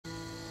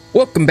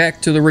Welcome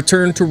back to the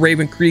Return to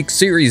Ravencreek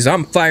series.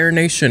 I'm Fire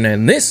Nation,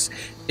 and this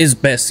is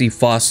Bessie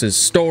Foss's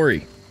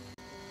story.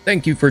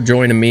 Thank you for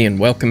joining me, and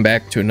welcome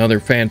back to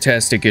another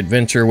fantastic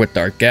adventure with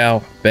our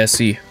gal,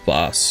 Bessie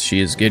Foss.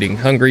 She is getting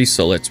hungry,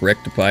 so let's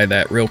rectify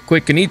that real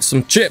quick and eat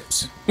some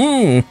chips.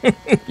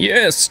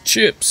 Yes,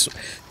 chips.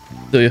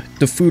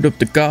 The food of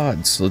the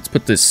gods. Let's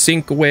put this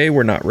sink away.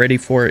 We're not ready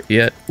for it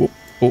yet.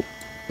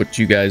 Put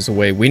you guys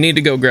away. We need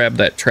to go grab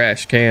that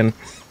trash can,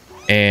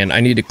 and I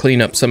need to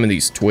clean up some of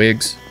these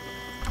twigs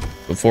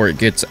before it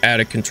gets out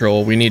of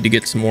control. We need to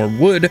get some more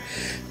wood.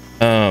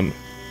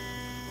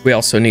 We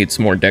also need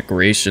some more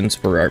decorations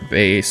for our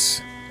base,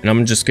 and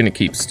I'm just gonna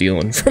keep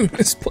stealing from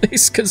this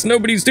place because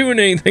nobody's doing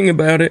anything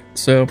about it.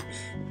 So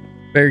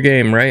fair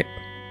game, right?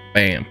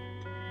 Bam.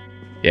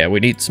 Yeah,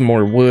 we need some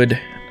more wood.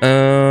 Do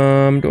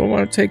I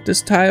want to take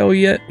this tile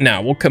yet?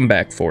 No, we'll come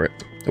back for it.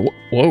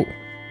 Whoa.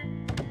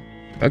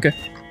 Okay,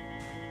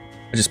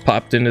 I just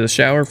popped into the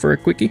shower for a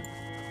quickie.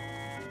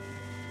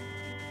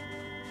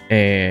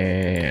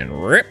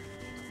 And rip.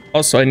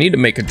 Also, I need to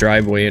make a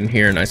driveway in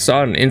here, and I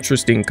saw an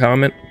interesting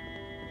comment.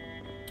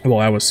 Well,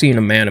 I was seeing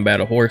a man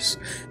about a horse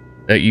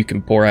that you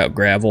can pour out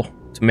gravel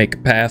to make a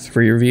path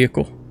for your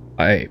vehicle.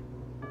 I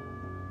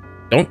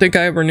don't think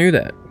I ever knew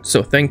that,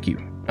 so thank you.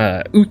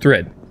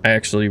 Uthred, I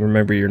actually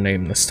remember your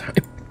name this time.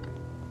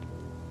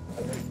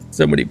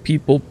 So many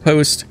people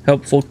post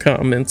helpful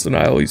comments, and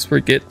I always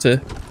forget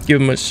to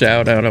give them a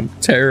shout out. I'm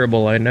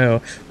terrible, I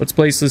know. Let's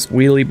place this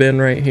wheelie bin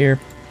right here.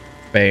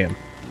 Bam.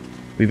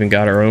 We even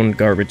got our own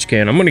garbage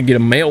can. I'm gonna get a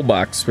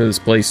mailbox for this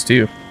place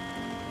too.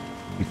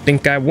 You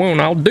think I won't?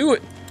 I'll do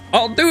it.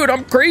 I'll do it.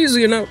 I'm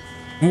crazy enough.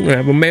 I'm gonna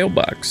have a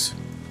mailbox.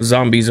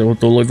 Zombies will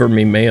deliver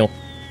me mail.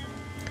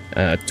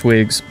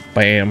 Twigs.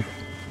 Bam.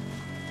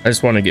 I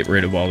just want to get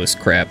rid of all this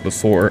crap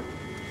before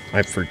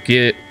I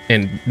forget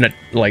and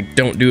like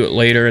don't do it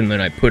later, and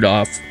then I put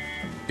off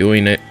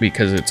doing it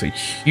because it's a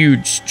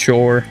huge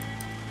chore.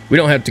 We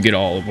don't have to get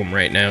all of them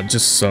right now,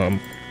 just some.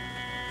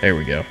 There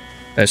we go.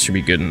 That should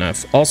be good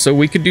enough. Also,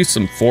 we could do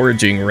some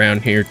foraging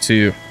around here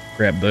too.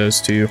 Grab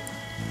those two.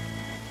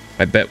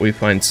 I bet we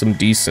find some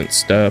decent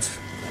stuff.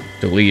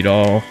 Delete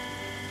all.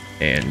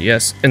 And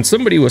yes, and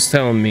somebody was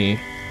telling me,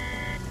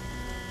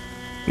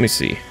 let me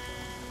see.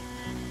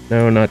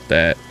 No, not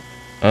that.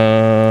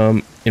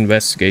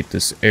 Investigate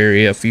this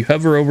area. If you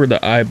hover over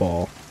the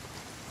eyeball,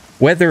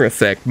 weather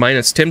effect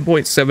minus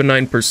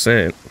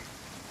 10.79%.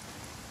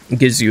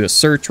 Gives you a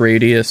search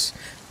radius.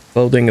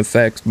 Folding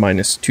effects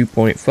minus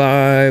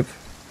 2.5.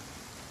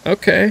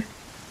 Okay.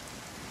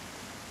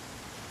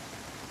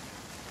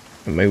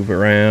 Move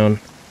around.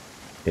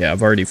 Yeah,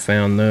 I've already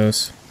found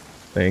those.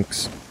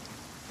 Thanks.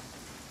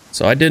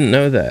 So I didn't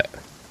know that.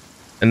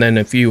 And then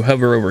if you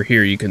hover over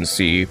here, you can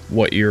see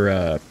what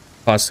your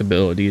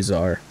possibilities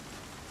are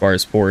as far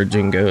as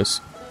foraging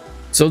goes.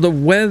 So the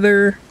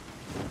weather,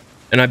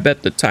 and I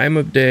bet the time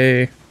of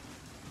day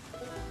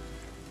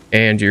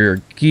and your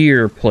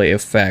gear play a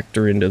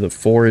factor into the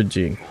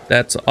foraging.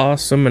 That's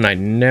awesome, and I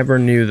never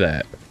knew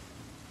that.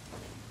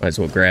 Might as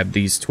well grab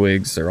these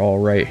twigs. They're all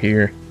right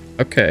here.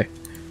 Okay,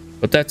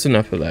 but that's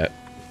enough of that.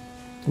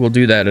 We'll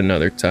do that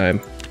another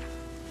time.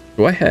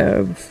 Do I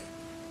have...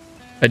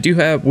 I do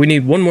have... We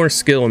need one more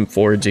skill in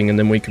foraging, and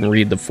then we can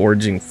read the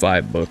Foraging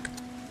 5 book.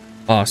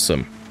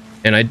 Awesome.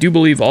 And I do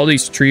believe all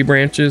these tree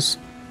branches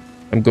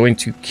I'm going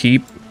to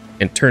keep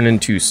and turn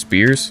into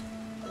spears.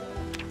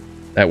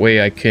 That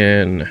way I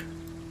can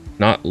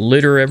not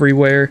litter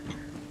everywhere,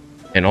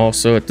 and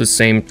also at the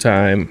same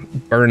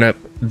time burn up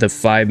the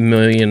 5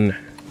 million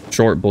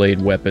short blade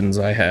weapons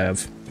I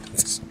have,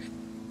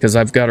 because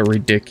I've got a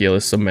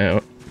ridiculous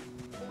amount.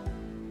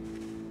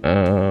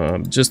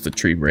 Just the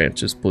tree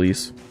branches,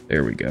 please.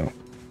 There we go.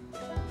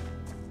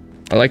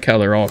 I like how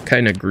they're all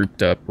kind of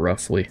grouped up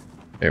roughly.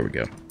 There we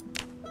go.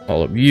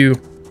 All of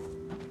you.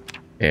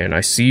 And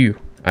I see you.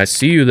 I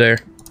see you there.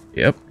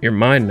 Yep, you're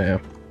mine now.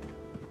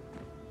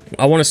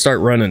 I want to start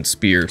running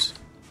spears.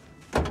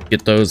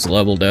 Get those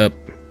leveled up.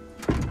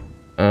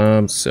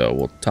 So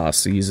we'll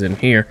toss these in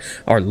here.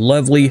 Our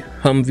lovely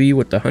Humvee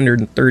with the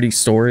 130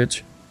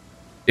 storage.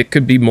 It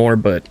could be more,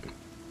 but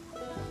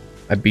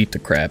I beat the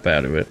crap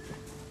out of it.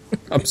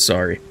 I'm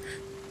sorry.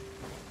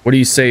 What do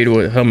you say to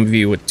a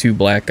Humvee with 2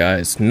 black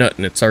eyes?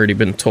 Nothing. It's already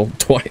been told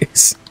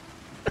twice.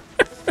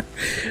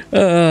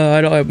 I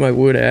don't have my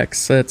wood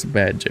axe. That's a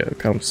bad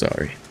joke. I'm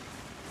sorry.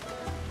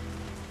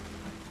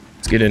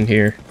 Let's get in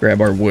here, grab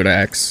our wood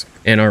axe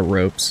and our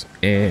ropes,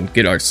 and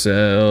get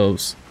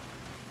ourselves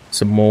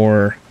some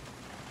more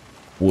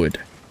wood.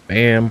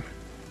 Bam.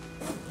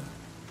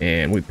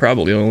 And we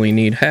probably only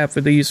need half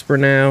of these for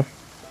now.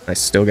 I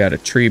still got a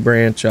tree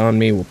branch on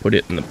me. We'll put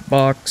it in the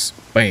box.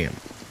 Bam.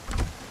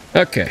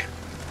 Okay.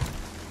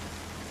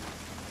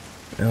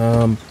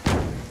 There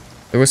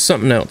was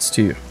something else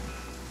too.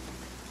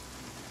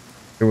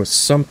 There was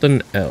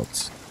something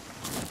else.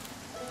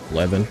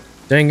 11.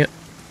 Dang it.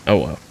 Oh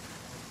well.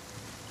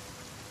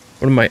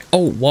 What am I?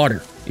 Oh,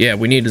 water. Yeah,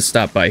 we need to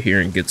stop by here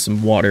and get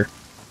some water.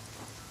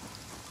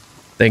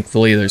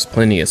 Thankfully, there's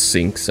plenty of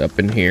sinks up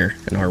in here,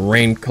 and our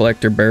rain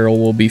collector barrel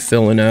will be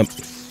filling up.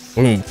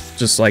 Boom,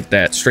 just like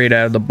that, straight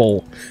out of the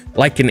bowl,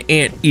 like an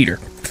anteater.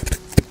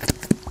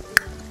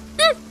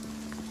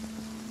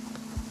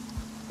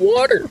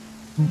 Water.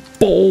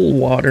 Bowl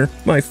water,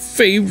 my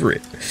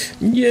favorite.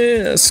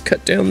 Yes,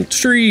 cut down the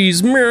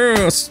trees.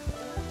 Yes.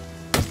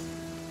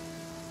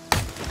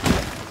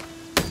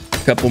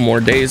 Couple more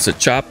days of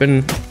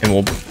chopping, and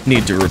we'll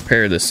need to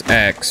repair this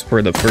axe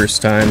for the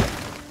first time.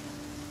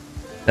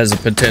 Has a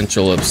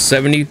potential of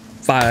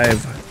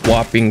 75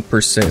 whopping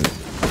 %.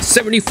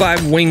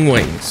 75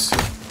 wings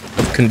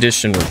of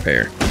condition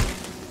repair.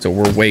 So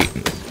we're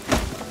waiting.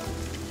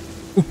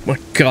 Oh my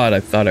god, I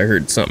thought I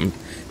heard something.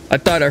 I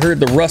thought I heard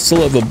the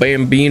rustle of a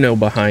bambino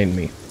behind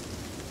me.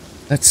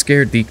 That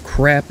scared the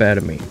crap out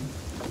of me.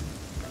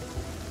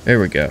 There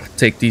we go.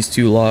 Take these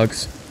 2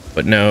 logs.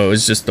 But no, it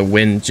was just the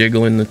wind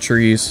jiggling the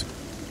trees.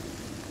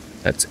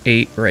 That's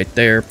 8 right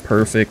there.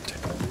 Perfect.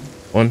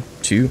 1,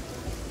 2.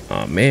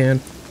 Aw,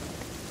 man.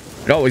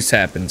 It always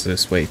happens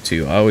this way,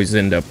 too. I always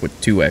end up with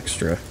 2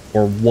 extra.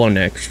 Or 1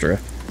 extra.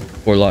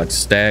 4 log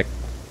stack.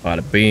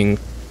 Bada bing.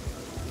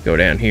 Go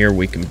down here.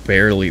 We can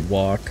barely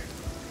walk.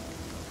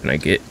 Can I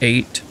get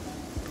 8?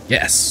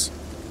 Yes.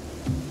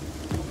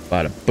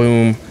 Bada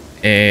boom.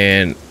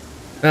 And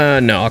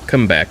no, I'll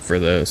come back for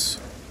those.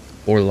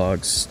 4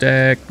 logs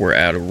stack. We're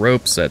out of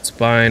ropes. That's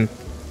fine.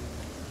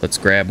 Let's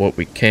grab what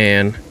we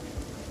can.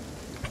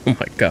 Oh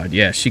my god,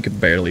 yeah, she could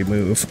barely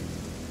move.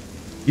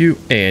 You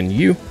and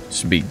you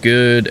should be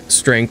good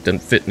strength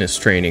and fitness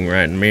training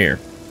right in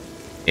here.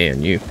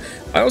 And you.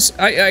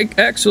 I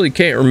actually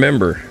can't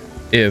remember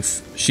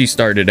if she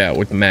started out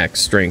with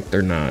max strength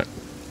or not.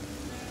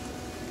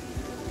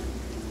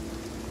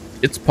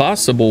 It's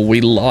possible we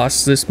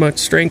lost this much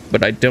strength,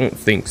 but I don't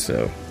think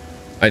so.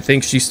 I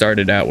think she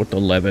started out with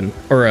 11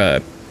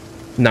 or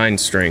 9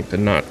 strength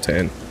and not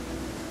 10.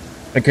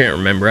 I can't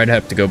remember. I'd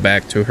have to go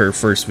back to her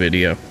first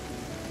video.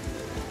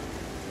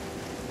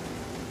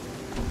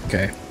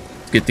 Okay,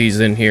 let's get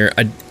these in here.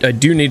 I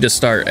do need to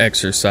start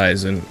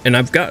exercising, and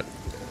I've got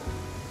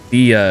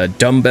the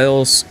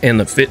dumbbells and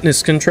the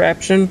fitness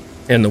contraption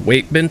and the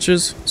weight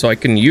benches, so I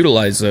can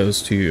utilize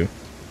those to,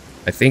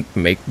 I think,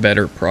 make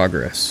better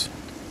progress.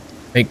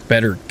 Make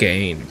better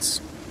gains.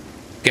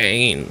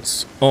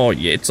 Gains. Oh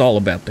yeah, it's all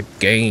about the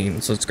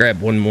gains. Let's grab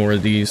 1 more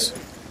of these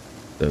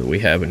so that we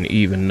have an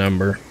even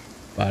number.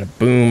 Bada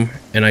boom.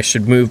 And I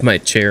should move my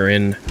chair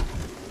in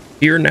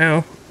here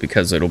now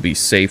because it'll be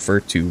safer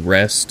to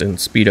rest and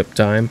speed up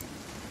time.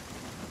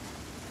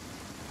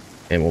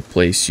 And we'll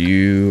place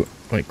you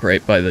like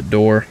right by the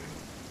door.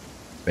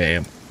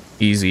 Bam.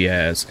 Easy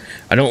as.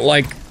 I don't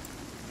like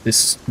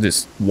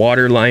this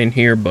water line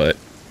here, but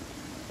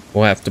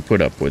we'll have to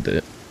put up with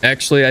it.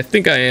 Actually, I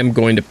think I am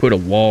going to put a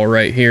wall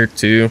right here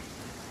too.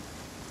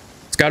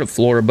 It's got a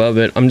floor above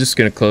it. I'm just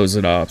going to close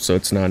it off so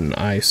it's not an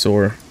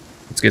eyesore.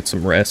 Let's get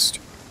some rest.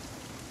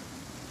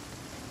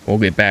 We'll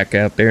get back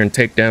out there and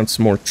take down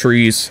some more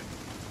trees.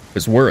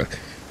 Because we're a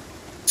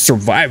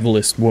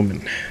survivalist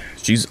woman.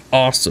 She's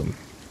awesome.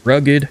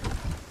 Rugged.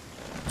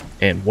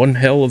 And one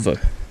hell of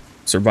a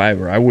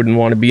survivor. I wouldn't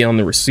want to be on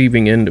the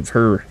receiving end of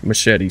her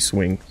machete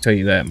swing. Tell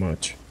you that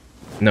much.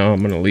 No, I'm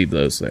going to leave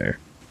those there.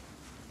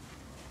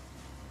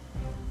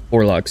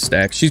 4 log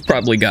stack. She's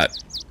probably got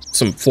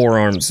some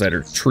forearms that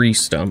are tree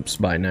stumps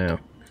by now.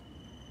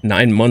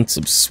 9 months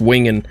of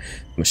swinging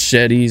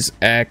machetes,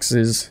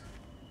 axes,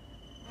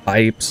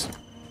 pipes,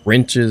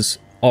 wrenches,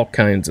 all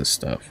kinds of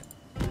stuff.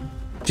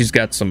 She's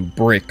got some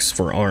bricks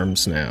for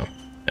arms now.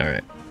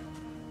 Alright.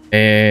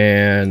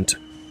 And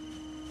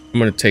I'm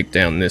going to take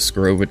down this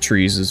grove of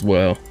trees as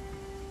well.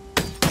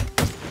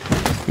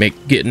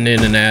 Make getting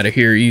in and out of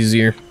here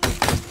easier.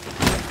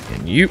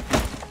 And you.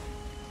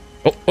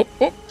 Oh, oh,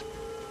 oh.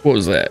 What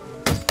was that?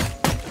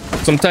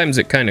 Sometimes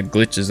it kind of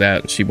glitches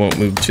out and she won't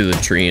move to the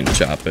tree and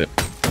chop it.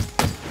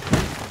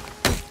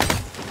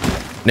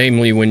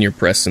 Namely when you're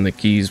pressing the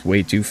keys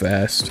way too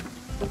fast.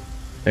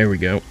 There we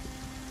go.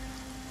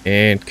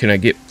 And can I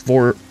get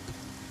 4?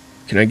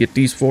 Can I get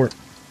these 4?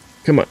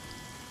 Come on.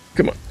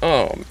 Come on.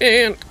 Oh,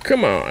 man.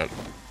 Come on.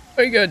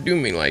 Why you gotta do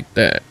me like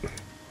that?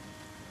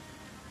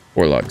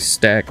 4 log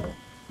stack.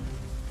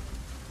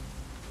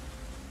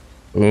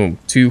 Boom.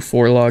 2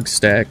 4 log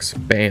stacks.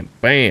 Bam.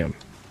 Bam.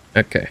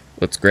 Okay.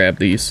 Let's grab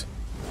these.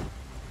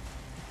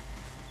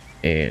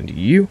 And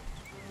you.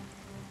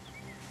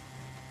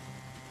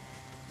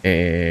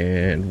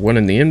 And 1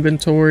 in the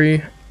inventory.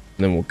 And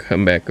then we'll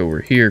come back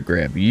over here,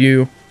 grab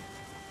you.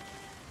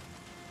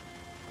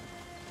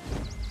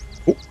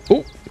 Oh,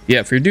 oh.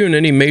 Yeah, if you're doing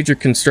any major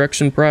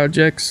construction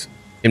projects,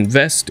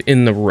 invest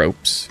in the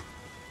ropes.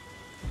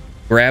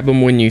 Grab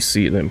them when you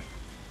see them.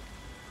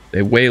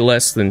 They weigh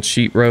less than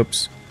sheet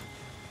ropes.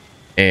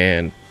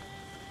 And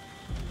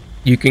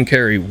you can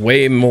carry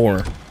way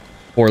more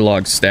 4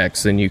 log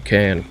stacks than you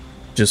can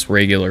just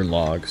regular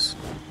logs.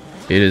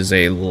 It is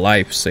a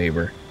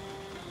lifesaver.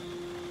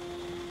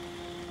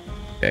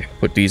 Okay,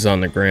 put these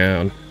on the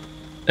ground.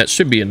 That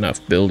should be enough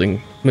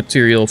building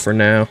material for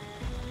now.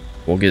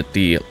 We'll get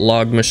the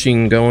log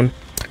machine going.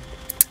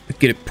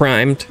 get it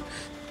primed,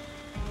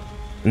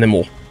 and then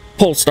we'll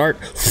pull start.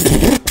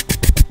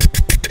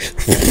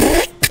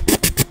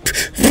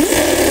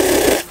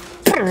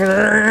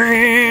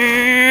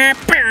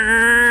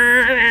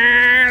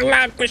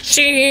 Lock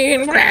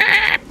machine.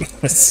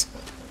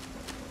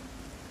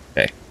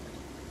 Okay.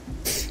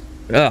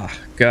 Oh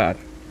God.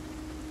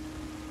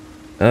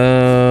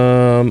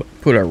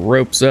 Put our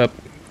ropes up.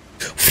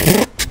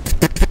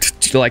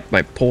 Do you like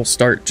my pull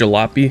start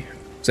jalopy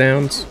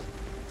sounds?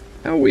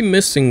 How are we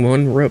missing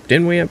one rope?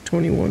 Didn't we have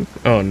 21?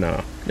 Oh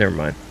no, never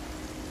mind.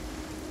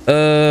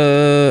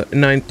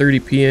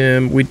 9:30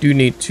 p.m. We do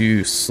need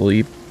to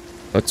sleep.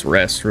 Let's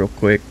rest real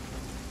quick.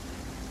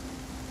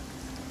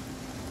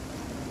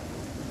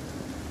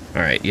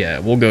 Alright, yeah,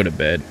 we'll go to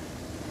bed.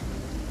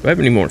 Do I have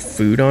any more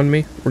food on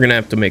me? We're gonna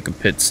have to make a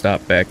pit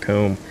stop back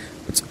home.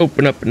 Let's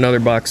open up another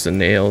box of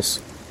nails.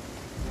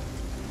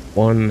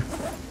 One.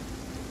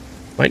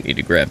 Might need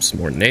to grab some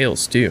more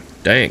nails too.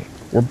 Dang,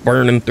 we're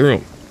burning through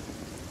them.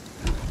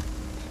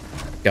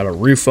 Got a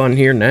roof on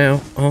here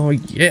now. Oh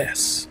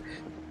yes,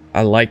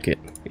 I like it.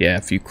 Yeah,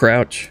 if you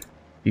crouch,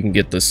 you can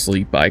get the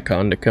sleep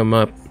icon to come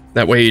up.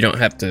 That way you don't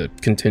have to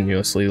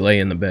continuously lay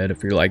in the bed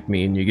if you're like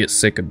me and you get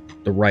sick of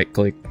the right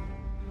click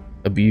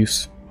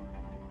abuse.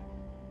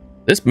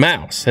 This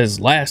mouse has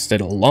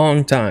lasted a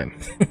long time.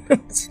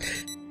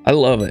 I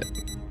love it.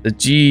 The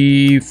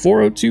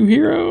G402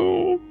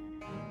 Hero,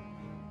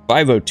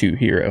 502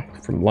 Hero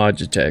from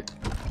Logitech.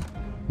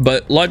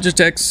 But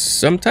Logitech's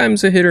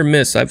sometimes a hit or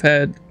miss. I've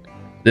had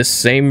this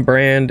same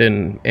brand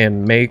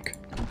and make,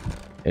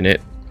 and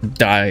it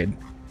died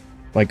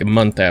like a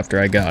month after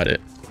I got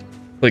it.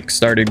 Click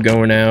started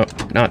going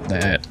out. Not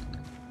that.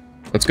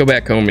 Let's go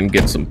back home and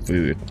get some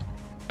food.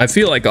 I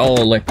feel like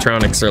all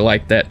electronics are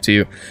like that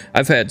too.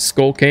 I've had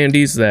skull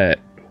candies that...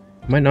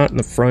 Am I not in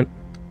the front?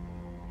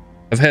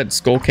 I've had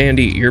skull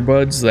candy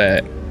earbuds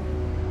that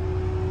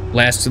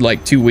lasted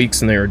like 2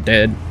 weeks and they were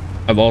dead.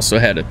 I've also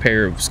had a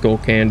pair of skull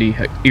candy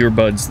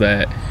earbuds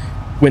that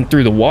went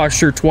through the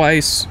washer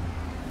twice.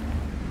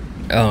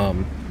 I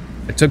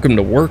took them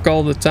to work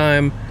all the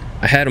time.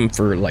 I had them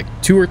for like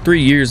 2 or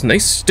 3 years and they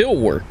still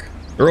work.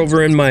 They're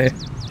over in my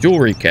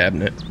jewelry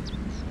cabinet.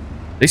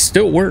 They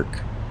still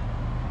work.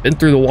 Been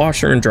through the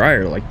washer and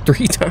dryer like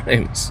 3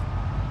 times.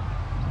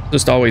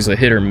 Just always a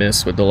hit or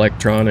miss with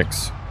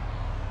electronics.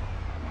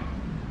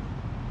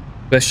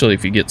 Especially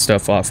if you get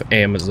stuff off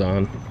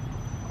Amazon.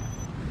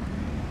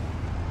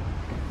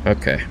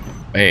 Okay,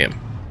 bam.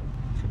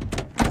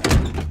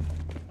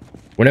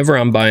 Whenever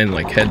I'm buying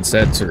like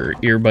headsets or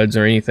earbuds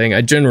or anything,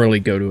 I generally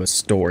go to a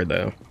store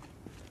though.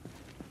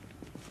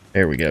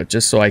 There we go,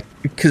 just so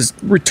because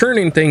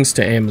returning things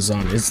to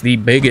Amazon is the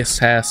biggest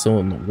hassle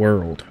in the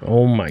world.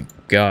 Oh my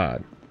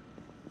God.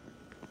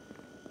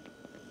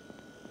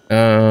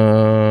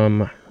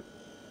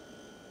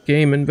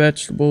 Game and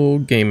vegetable,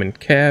 game and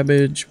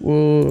cabbage.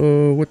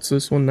 Whoa, what's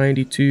this one?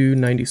 92,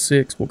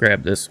 96. We'll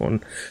grab this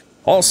one.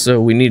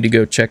 Also, we need to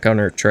go check on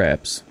our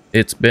traps.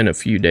 It's been a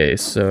few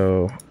days,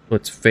 so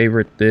let's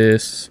favorite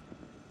this.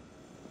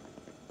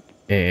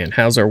 And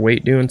how's our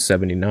weight doing?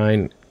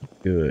 79.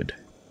 Good.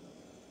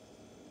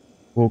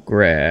 We'll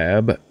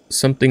grab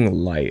something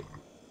light.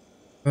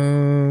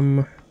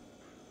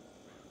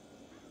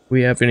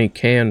 We have any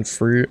canned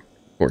fruit?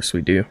 Of course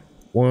we do.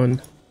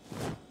 1,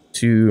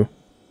 2,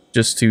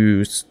 just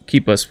to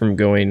keep us from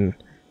going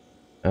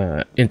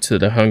into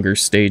the hunger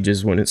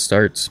stages when it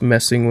starts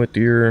messing with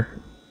your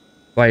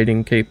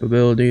fighting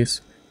capabilities.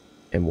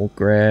 And we'll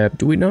grab...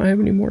 Do we not have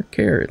any more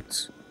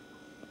carrots?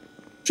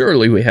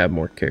 Surely we have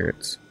more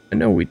carrots. I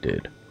know we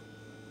did.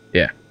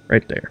 Yeah,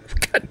 right there. We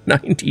got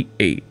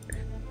 98.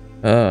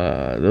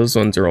 Those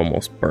ones are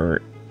almost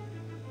burnt.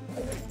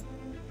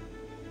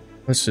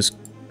 Let's just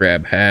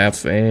grab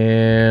half,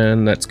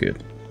 and that's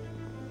good.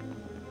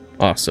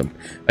 Awesome.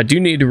 I do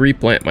need to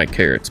replant my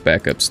carrots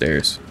back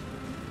upstairs.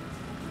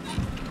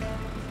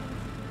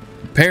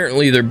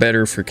 Apparently they're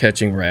better for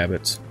catching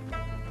rabbits.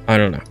 I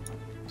don't know.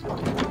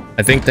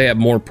 I think they have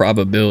more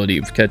probability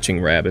of catching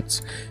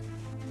rabbits.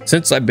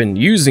 Since I've been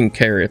using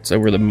carrots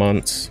over the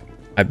months,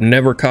 I've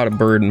never caught a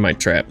bird in my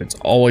trap. It's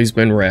always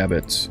been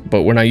rabbits.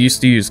 But when I used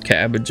to use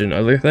cabbage and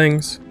other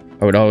things,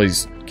 I would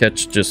always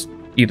catch just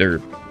either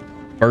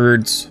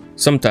birds,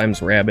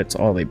 sometimes rabbits.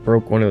 Oh, they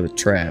broke one of the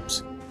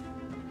traps.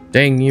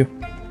 Dang you.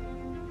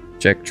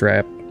 Check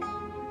trap.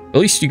 At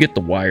least you get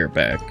the wire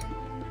back.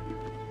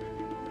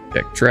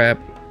 Check trap.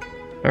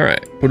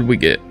 Alright, what did we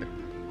get?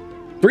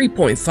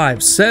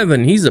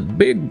 3.57. He's a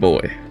big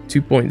boy.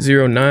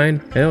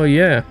 2.09. Hell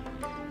yeah.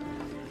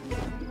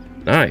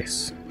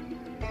 Nice.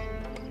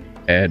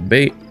 Add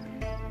bait.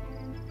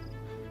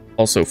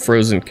 Also,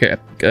 frozen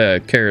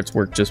carrots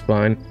work just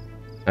fine.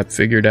 I've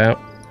figured out.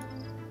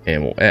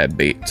 And we'll add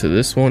bait to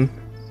this one.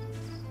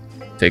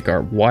 Take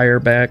our wire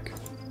back.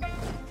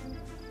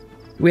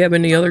 Do we have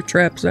any other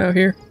traps out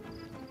here?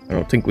 I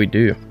don't think we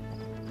do.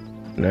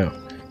 No.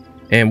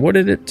 And what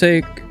did it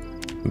take?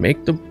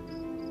 Make the...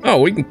 Oh,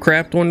 we can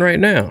craft one right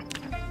now.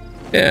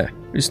 Yeah,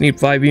 we just need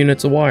 5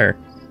 units of wire.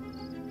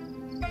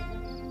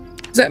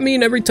 Is that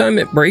mean every time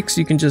it breaks,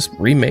 you can just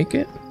remake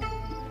it?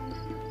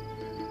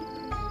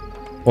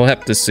 We'll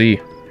have to see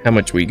how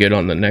much we get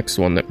on the next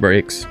one that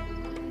breaks.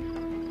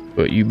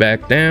 Put you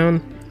back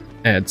down.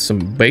 Add some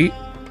bait.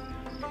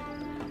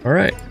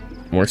 Alright,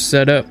 we're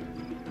set up.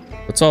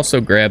 Let's also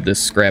grab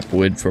this scrap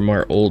wood from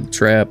our old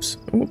traps.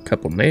 Oh, a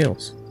couple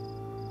nails.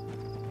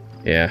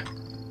 Yeah.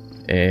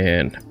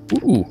 And,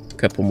 ooh, a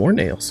couple more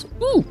nails.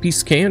 Ooh,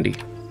 piece of candy.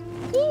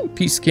 Ooh,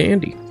 piece of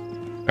candy.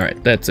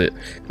 Alright, that's it.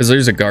 Because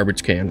there's a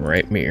garbage can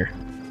right here.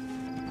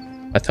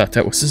 I thought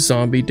that was a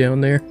zombie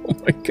down there. Oh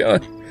my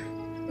god.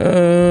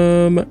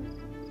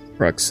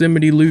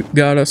 Proximity loop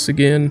got us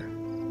again.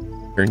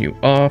 Turn you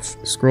off.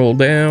 Scroll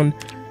down.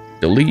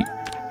 Delete.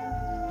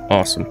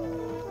 Awesome.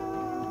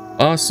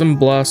 Awesome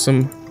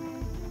Blossom.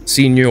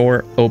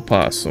 Senior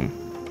Opossum.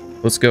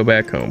 Let's go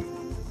back home.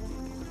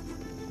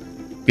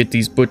 Get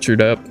these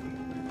butchered up.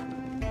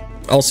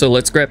 Also,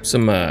 let's grab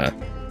some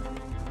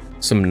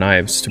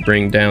knives to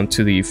bring down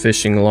to the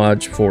fishing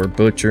lodge for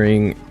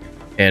butchering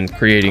and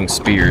creating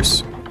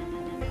spears.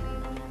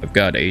 I've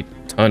got a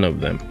ton of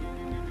them.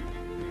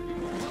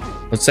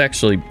 Let's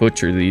actually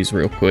butcher these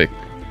real quick.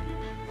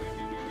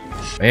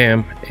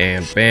 Bam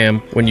and bam.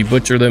 When you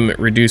butcher them, it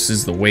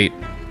reduces the weight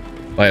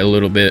by a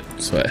little bit,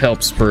 so it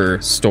helps for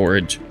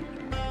storage.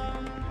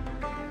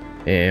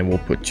 And we'll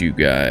put you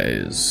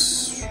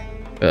guys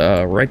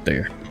right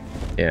there.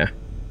 Yeah.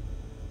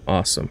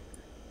 Awesome.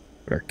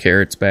 Put our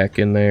carrots back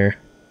in there.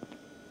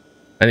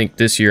 I think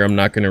this year I'm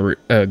not going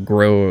to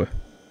grow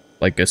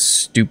like a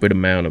stupid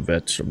amount of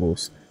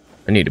vegetables.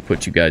 I need to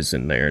put you guys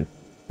in there and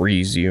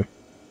freeze you.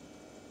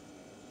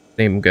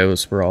 Same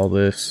goes for all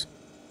this.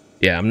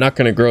 Yeah, I'm not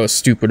going to grow a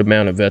stupid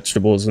amount of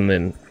vegetables and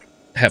then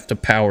have to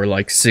power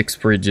like 6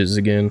 fridges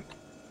again.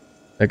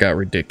 That got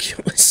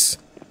ridiculous.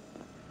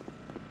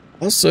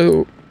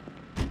 Also,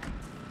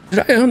 did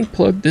I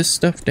unplug this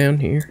stuff down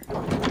here?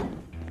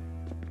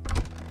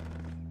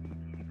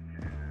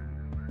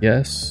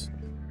 Yes.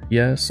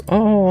 Yes.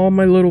 Oh, all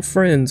my little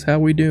friends, how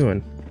we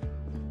doing?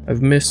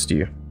 I've missed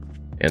you.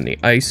 And the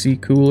icy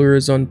cooler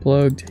is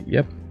unplugged.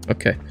 Yep.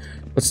 Okay.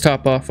 Let's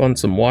top off on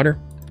some water.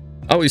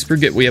 I always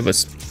forget we have a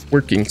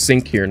working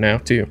sink here now,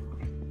 too.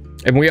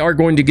 And we are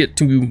going to get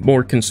to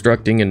more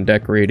constructing and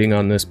decorating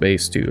on this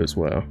base, too, as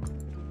well.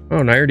 Oh,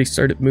 and I already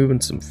started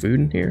moving some food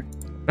in here.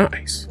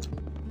 Nice.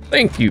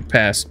 Thank you,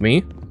 past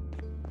me.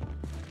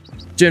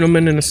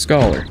 Gentleman and a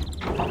scholar.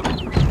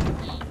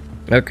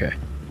 Okay.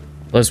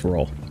 Let's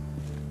roll.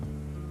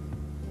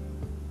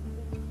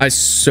 I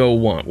so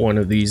want one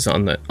of these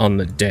on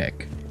the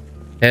deck.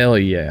 Hell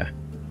yeah.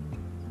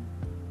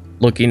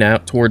 Looking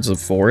out towards the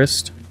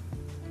forest.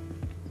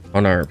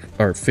 On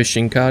our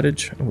fishing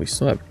cottage. Oh, we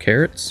still have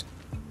carrots.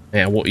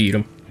 Yeah, we'll eat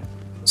them.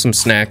 Some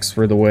snacks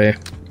for the way.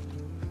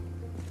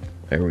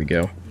 There we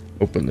go.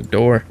 Open the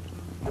door.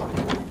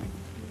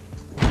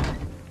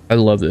 I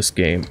love this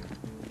game.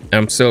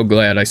 I'm so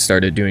glad I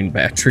started doing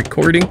batch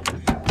recording.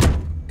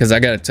 Because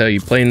I gotta tell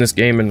you, playing this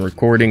game and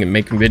recording and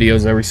making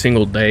videos every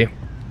single day,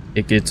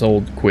 it gets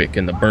old quick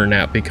and the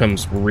burnout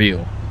becomes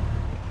real.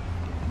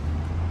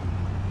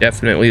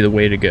 Definitely the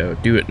way to go.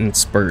 Do it in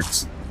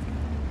spurts.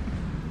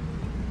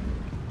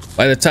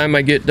 By the time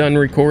I get done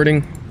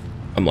recording,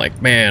 I'm like,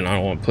 man, I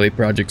don't want to play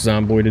Project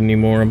Zomboid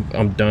anymore.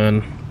 I'm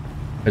done.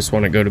 I just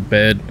want to go to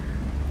bed.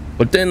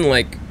 But then,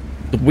 like,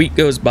 the week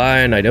goes by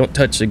and I don't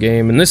touch the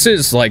game. And this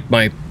is, like,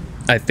 my,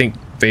 I think,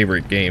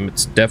 favorite game.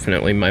 It's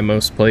definitely my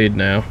most played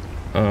now.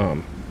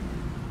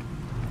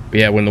 But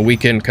yeah, when the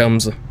weekend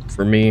comes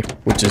for me,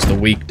 which is the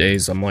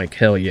weekdays, I'm like,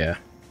 hell yeah.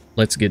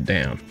 Let's get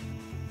down.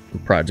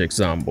 Project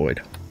Zomboid.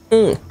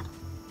 Ooh.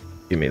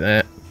 Give me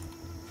that.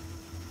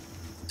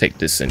 Take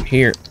this in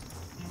here.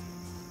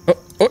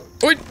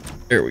 Oh,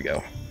 there we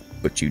go.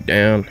 Put you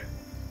down.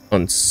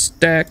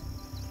 Unstack.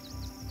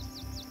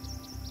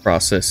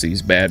 Process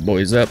these bad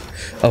boys up.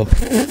 Oh,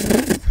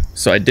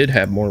 so I did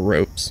have more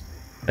ropes.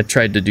 I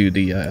tried to do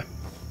the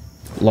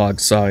log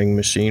sawing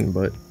machine,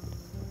 but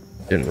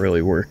it didn't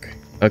really work.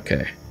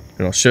 Okay,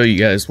 and I'll show you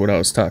guys what I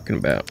was talking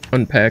about.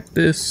 Unpack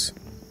this.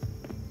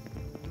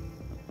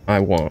 I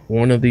want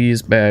one of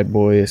these bad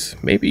boys,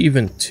 maybe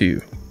even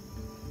 2,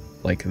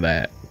 like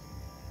that.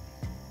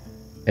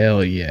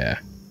 Hell yeah.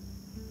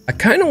 I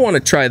kind of want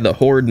to try the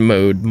horde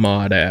mode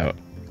mod out.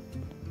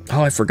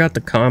 Oh, I forgot the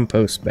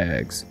compost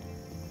bags.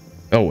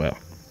 Oh well,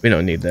 we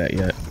don't need that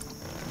yet.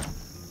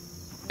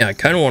 Yeah, I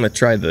kind of want to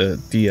try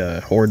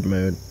the horde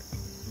mode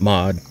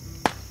mod.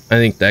 I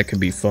think that could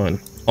be fun.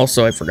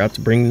 Also, I forgot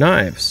to bring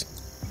knives.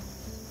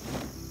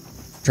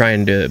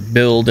 Trying to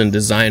build and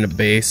design a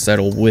base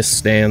that'll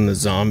withstand the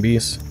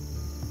zombies.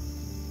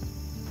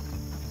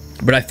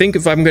 But I think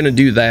if I'm going to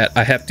do that,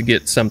 I have to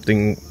get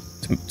something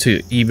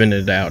to even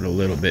it out a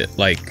little bit.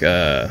 Like,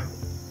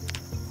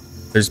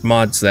 there's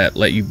mods that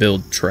let you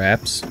build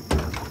traps,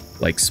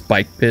 like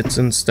spike pits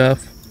and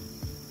stuff.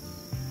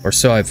 Or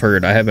so I've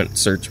heard. I haven't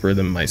searched for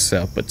them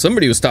myself, but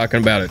somebody was talking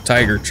about a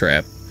tiger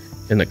trap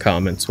in the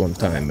comments one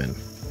time, and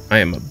I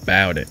am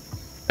about it.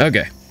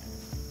 Okay.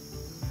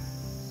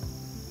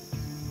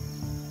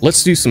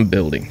 Let's do some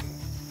building.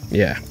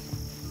 Yeah.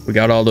 We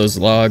got all those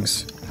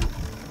logs.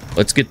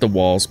 Let's get the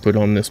walls put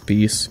on this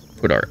piece.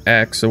 Put our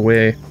axe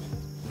away.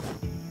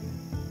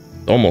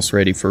 Almost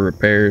ready for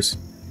repairs.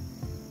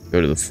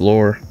 Go to the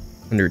floor.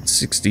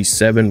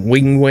 167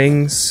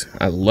 wings.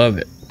 I love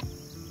it.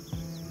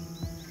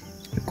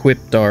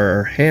 Equipped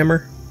our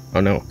hammer. Oh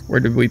no, where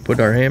did we put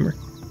our hammer?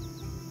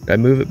 Did I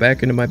move it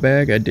back into my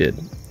bag? I did.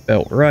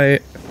 Felt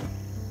right.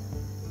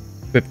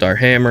 Equipped our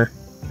hammer.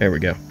 There we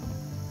go.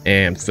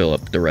 And fill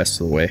up the rest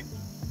of the way.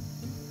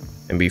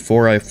 And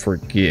before I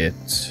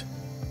forget,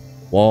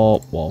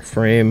 wall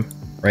frame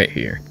right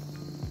here.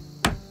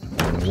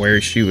 And where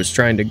she was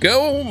trying to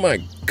go. Oh my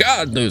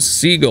god, those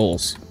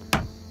seagulls.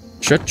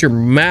 Shut your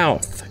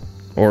mouth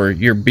or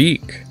your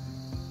beak.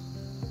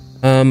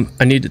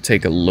 I need to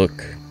take a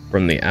look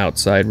from the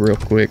outside real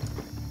quick.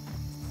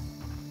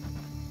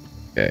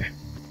 Okay.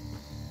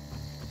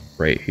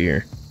 Right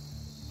here.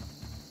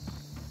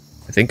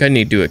 I think I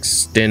need to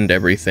extend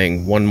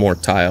everything one more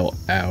tile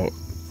out.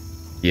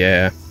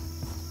 Yeah.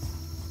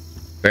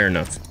 Fair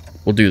enough.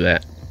 We'll do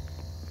that.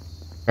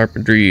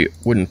 Carpentry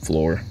wooden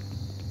floor.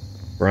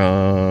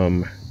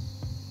 From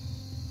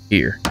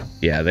here.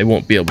 Yeah, they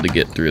won't be able to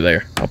get through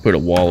there. I'll put a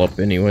wall up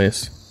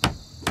anyways.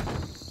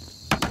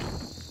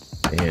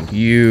 And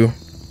you.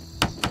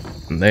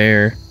 From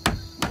there.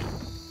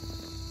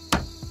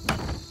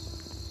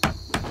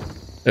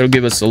 It'll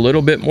give us a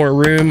little bit more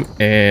room,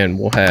 and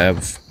we'll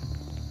have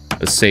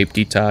a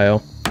safety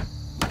tile.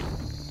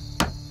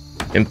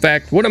 In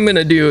fact, what I'm going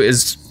to do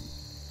is,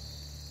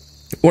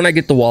 when I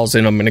get the walls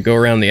in, I'm going to go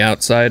around the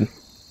outside,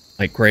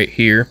 like right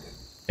here,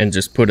 and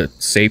just put a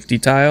safety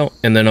tile,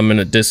 and then I'm going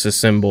to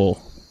disassemble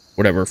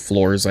whatever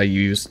floors I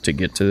use to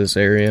get to this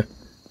area.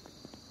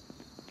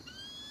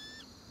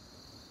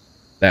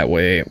 That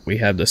way, we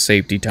have the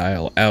safety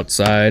tile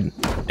outside,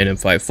 and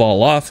if I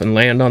fall off and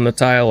land on the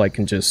tile, I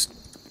can just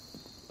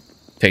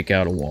take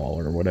out a wall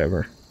or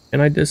whatever. Can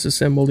I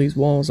disassemble these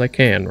walls? I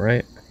can,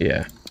 right?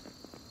 Yeah.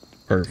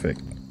 Perfect.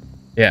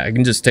 Yeah, I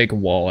can just take a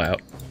wall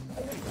out.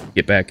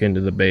 Get back into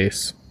the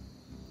base.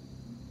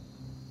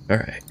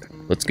 Alright.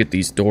 Let's get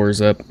these doors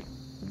up.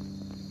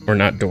 Or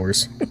not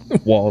doors.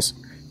 Walls.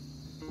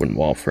 Wooden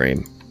wall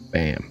frame.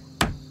 Bam.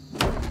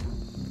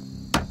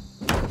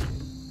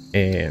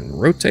 And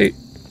rotate.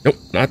 Nope,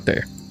 not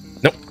there.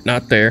 Nope,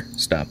 not there.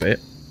 Stop it.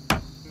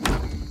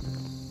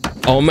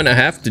 Oh, I'm gonna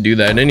have to do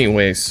that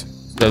anyways,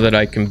 so that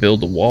I can build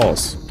the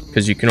walls,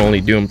 because you can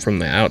only do them from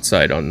the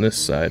outside on this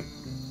side.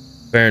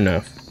 Fair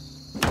enough.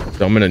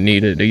 So I'm gonna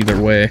need it either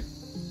way.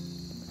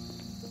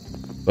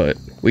 But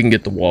we can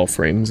get the wall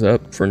frames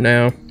up for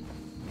now.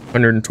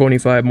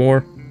 125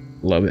 more.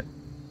 Love it.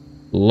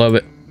 Love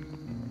it.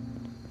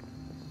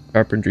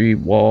 Carpentry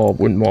wall,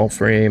 wooden wall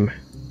frame.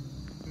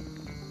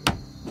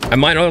 I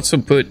might also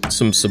put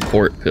some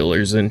support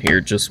pillars in here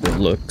just for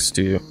looks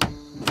too.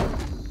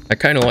 I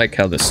kind of like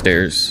how the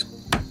stairs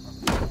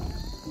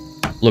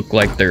look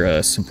like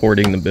they're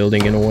supporting the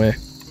building in a way.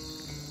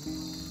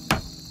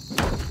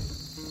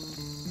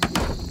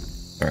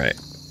 Alright,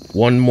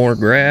 one more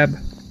grab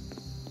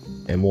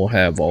and we'll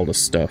have all the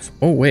stuff.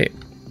 Oh wait,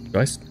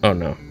 oh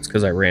no, it's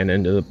because I ran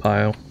into the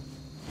pile.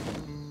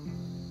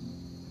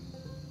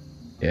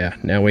 Yeah,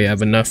 now we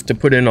have enough to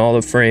put in all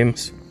the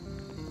frames.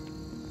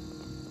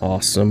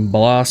 Awesome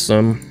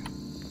blossom.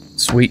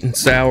 Sweet and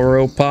sour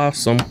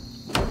opossum.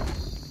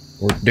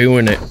 We're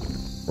doing it.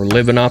 We're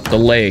living off the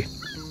lay.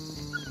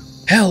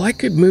 Hell, I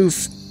could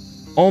move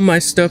all my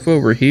stuff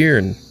over here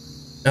and...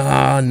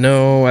 Ah,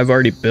 no, I've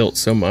already built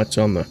so much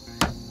on the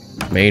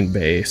main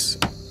base.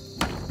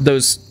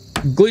 Those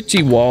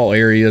glitchy wall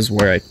areas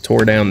where I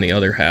tore down the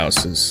other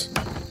houses,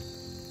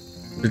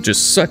 they're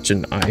just such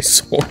an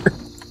eyesore.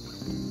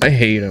 I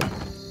hate them.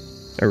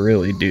 I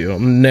really do.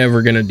 I'm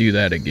never gonna do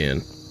that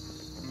again.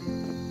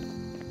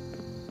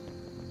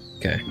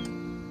 Okay.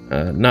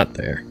 Not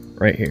there.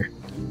 Right here.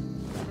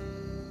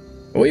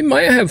 We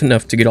might have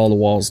enough to get all the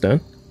walls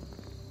done.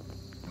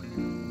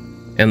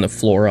 And the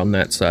floor on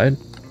that side.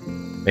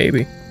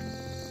 Maybe.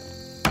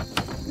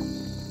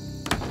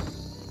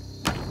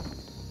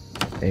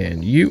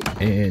 And you,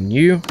 and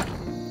you.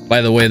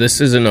 By the way,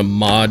 this isn't a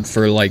mod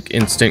for like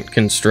instant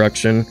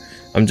construction.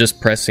 I'm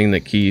just pressing the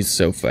keys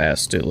so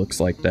fast it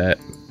looks like that.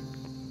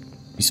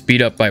 You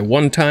speed up by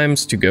 1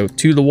 times to go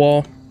to the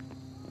wall.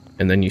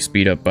 And then you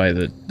speed up by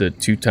the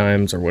 2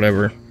 times or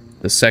whatever.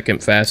 The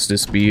second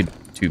fastest speed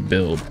to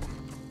build.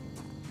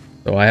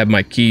 So I have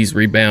my keys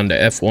rebound to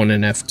F1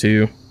 and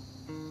F2.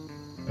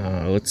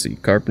 Let's see,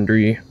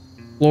 carpentry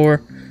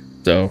floor.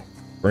 So,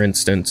 for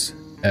instance,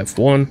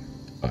 F1.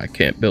 Oh, I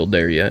can't build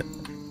there yet.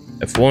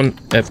 F1,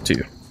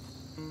 F2.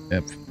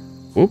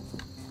 Whoop.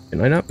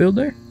 Can I not build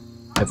there?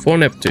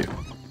 F1,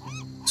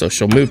 F2. So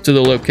she'll move to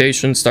the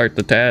location, start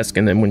the task,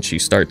 and then when she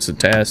starts the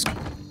task,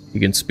 you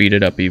can speed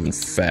it up even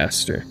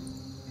faster.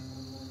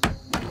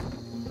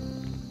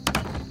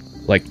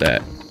 Like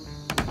that.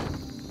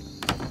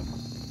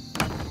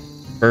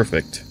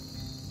 Perfect.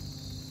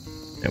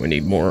 Now we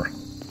need more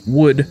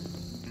wood.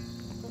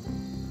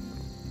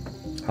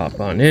 Hop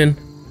on in.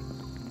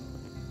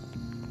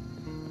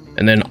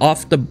 And then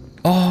off the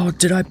Oh,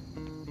 did I...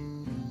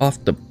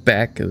 Off the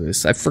back of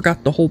this. I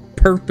forgot the whole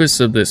purpose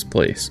of this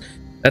place.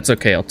 That's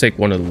okay, I'll take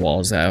one of the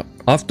walls out.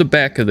 Off the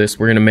back of this,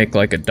 we're gonna make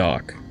like a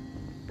dock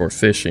for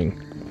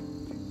fishing.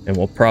 And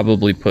we'll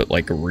probably put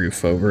like a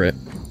roof over it,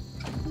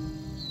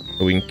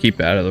 so we can keep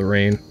out of the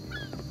rain.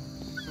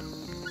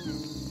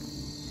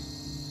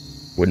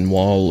 Wooden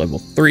wall, level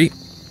 3.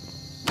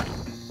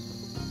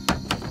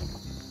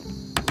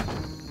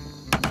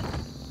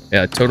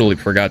 Yeah, I totally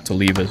forgot to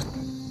leave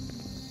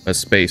a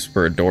space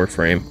for a door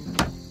frame.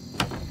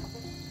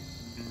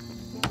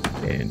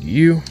 And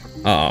you...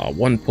 Ah,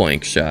 1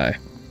 plank shy.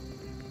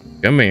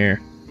 Come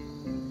here.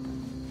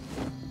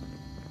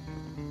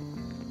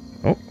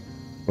 Oh,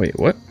 wait,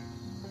 what?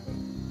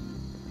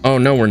 Oh,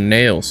 no, we're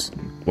nails.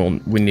 Well,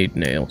 we need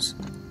nails.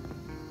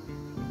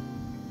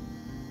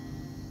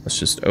 Let's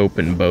just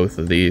open both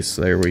of these.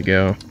 There we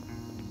go.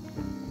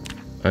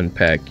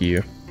 Unpack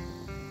you.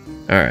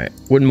 Alright,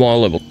 wooden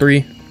wall level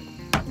 3.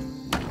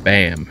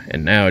 Bam,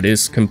 and now it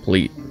is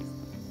complete.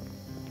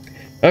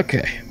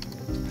 Okay.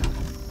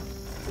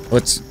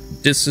 Let's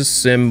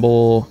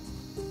disassemble.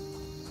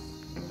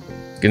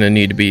 It's gonna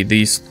need to be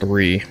these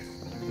 3.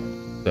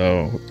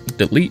 So,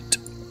 delete.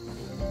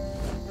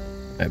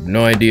 I have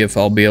no idea if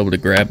I'll be able to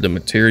grab the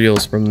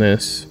materials from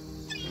this.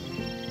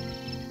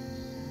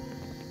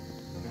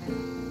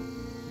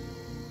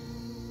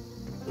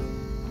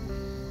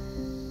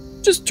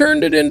 Just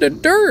turned it into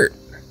dirt.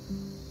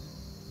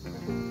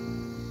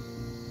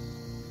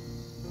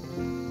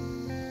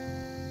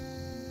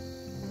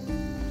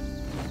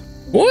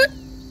 What?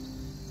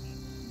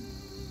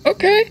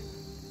 Okay.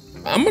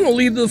 I'm gonna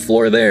leave the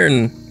floor there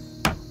and...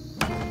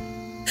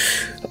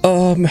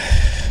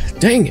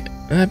 Dang it.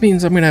 That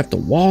means I'm gonna have to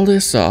wall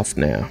this off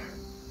now.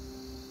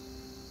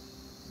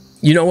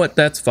 You know what?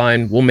 That's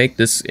fine. We'll make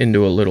this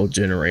into a little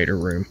generator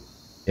room.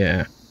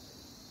 Yeah.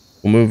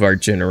 We'll move our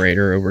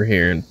generator over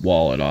here and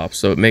wall it off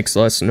so it makes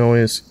less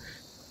noise.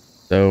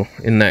 So,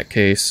 in that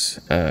case,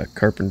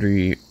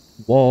 carpentry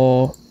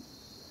wall.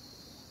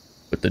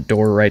 Put the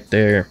door right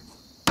there.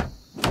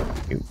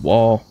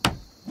 Wall.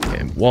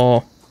 And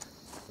wall.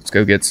 Let's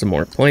go get some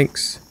more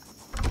planks.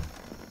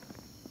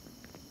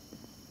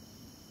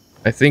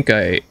 I think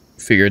I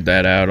figured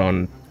that out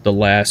on the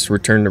last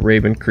Return to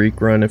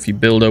Ravencreek run. If you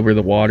build over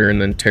the water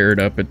and then tear it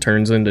up, it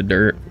turns into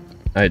dirt.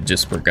 I had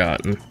just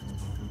forgotten.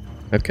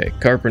 Okay,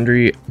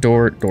 carpentry,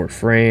 door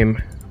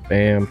frame,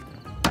 bam.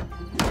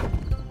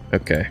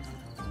 Okay.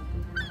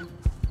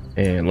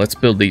 And let's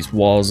build these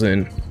walls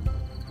in.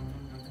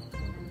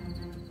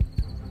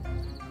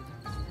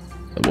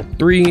 Level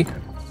 3,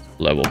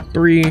 level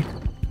 3.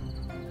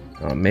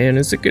 Oh man,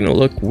 is it gonna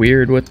look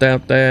weird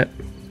without that?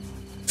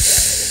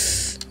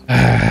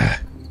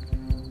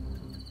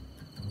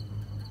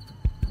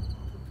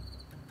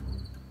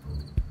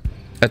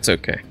 That's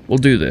okay. We'll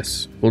do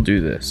this. We'll do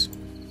this.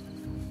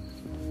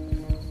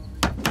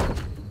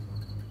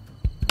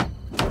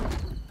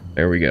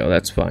 There we go.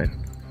 That's fine.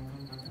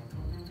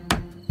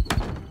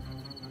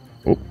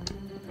 Oh,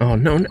 oh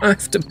no, I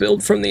have to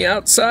build from the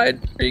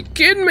outside. Are you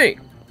kidding me?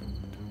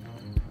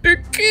 You're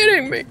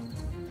kidding me.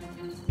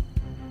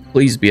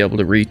 Please be able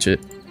to reach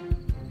it.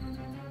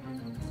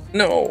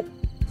 No.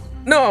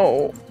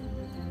 No.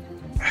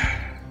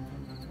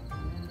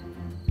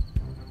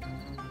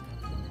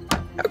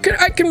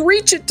 I can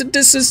reach it to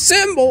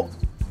disassemble.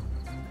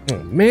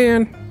 Oh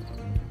man.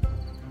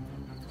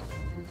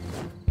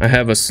 I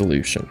have a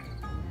solution.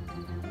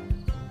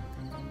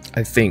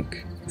 I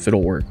think, if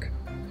it'll work.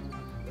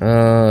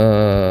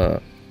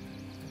 That'll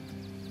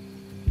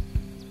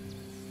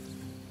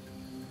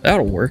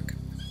work.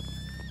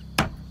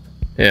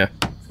 Yeah.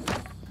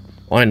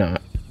 Why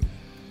not?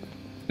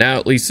 Now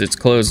at least it's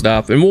closed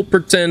off, and we'll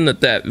pretend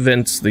that that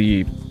vents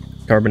the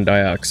carbon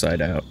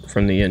dioxide out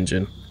from the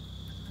engine.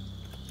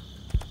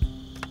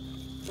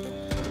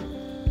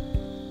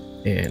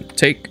 And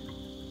take...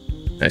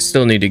 I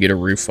still need to get a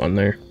roof on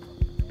there.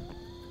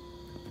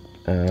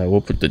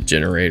 We'll put the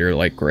generator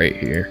like right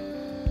here.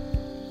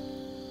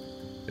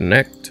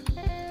 Connect.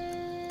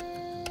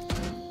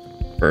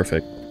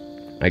 Perfect.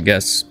 I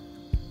guess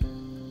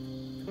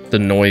the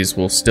noise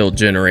will still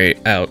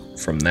generate out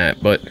from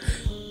that, but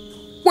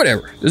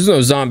whatever. There's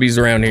no zombies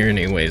around here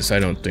anyways, I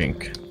don't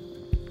think.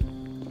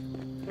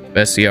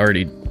 Bessie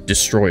already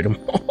destroyed them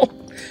all.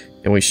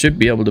 And we should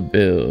be able to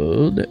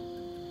build...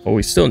 Oh,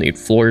 we still need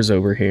floors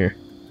over here.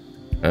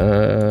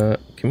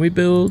 Can we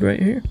build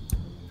right here?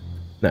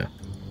 No.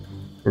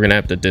 We're gonna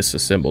have to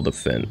disassemble the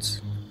fence.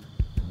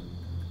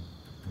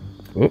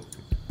 Oh,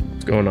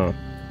 what's going on?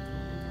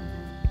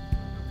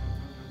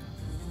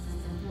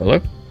 Hello?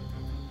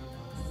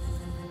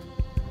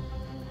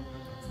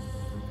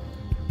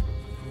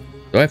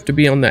 Do I have to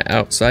be on the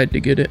outside to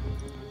get it?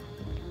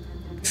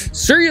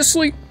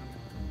 Seriously?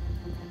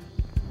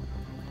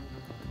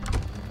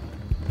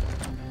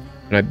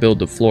 Can I build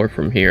the floor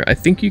from here? I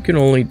think you can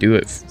only do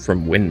it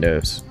from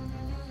windows.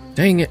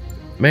 Dang it,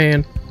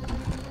 man.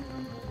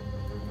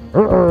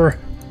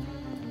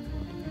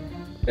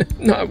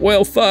 Not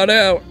well thought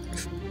out.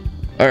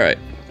 Alright.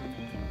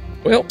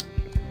 Well,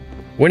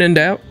 when in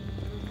doubt,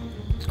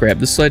 grab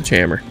the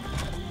sledgehammer.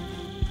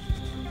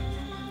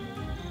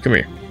 Come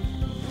here.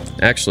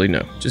 Actually,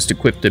 no. Just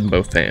equipped in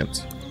both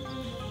hands.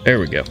 There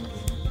we go.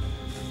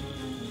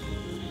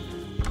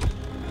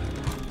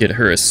 Get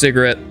her a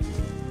cigarette,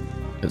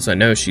 because I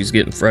know she's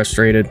getting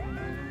frustrated.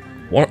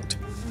 Want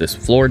this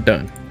floor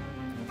done.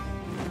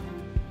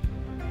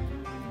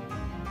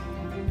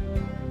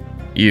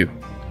 You're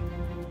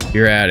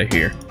out of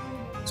here.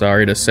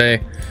 Sorry to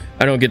say,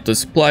 I don't get the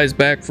supplies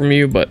back from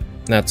you, but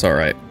that's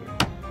alright.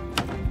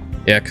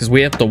 Yeah, because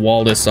we have to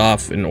wall this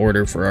off in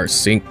order for our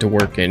sink to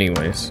work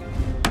anyways.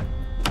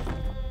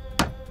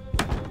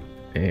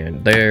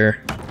 And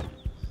there.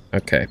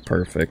 Okay,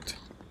 perfect.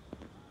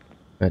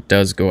 That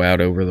does go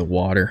out over the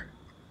water.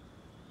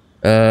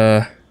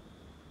 Well,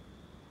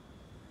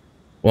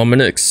 I'm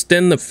gonna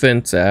extend the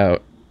fence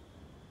out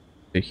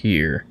to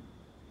here.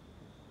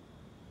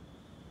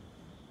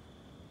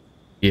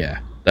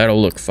 Yeah,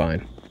 that'll look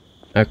fine.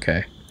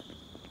 Okay.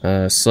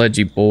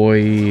 Sledgy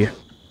boy,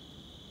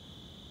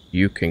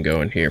 you can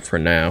go in here for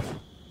now.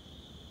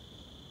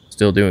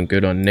 Still doing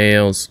good on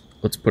nails.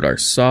 Let's put our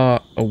saw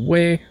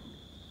away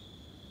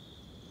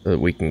so that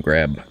we can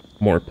grab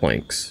more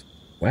planks.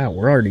 Wow,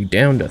 we're already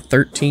down to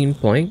 13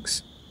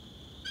 planks?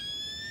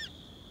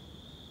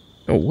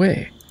 No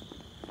way.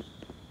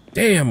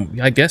 Damn,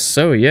 I guess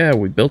so, yeah.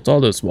 We built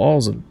all those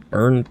walls and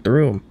burned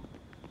through them.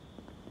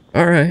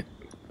 Alright,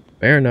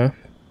 fair enough.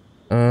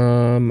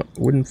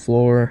 Wooden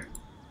floor.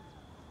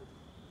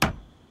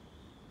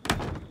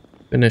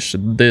 Finish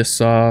this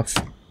off.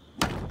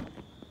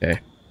 Okay.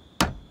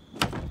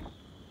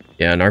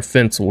 Yeah, and our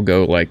fence will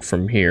go, like,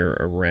 from here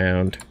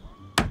around.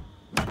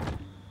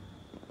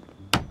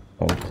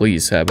 Oh,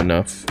 please have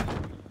enough.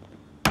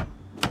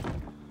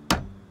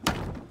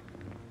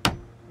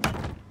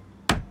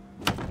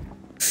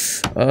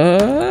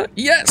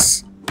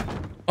 Yes!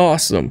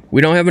 Awesome.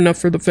 We don't have enough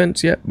for the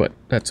fence yet, but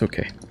that's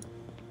okay.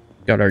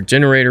 Got our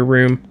generator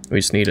room. We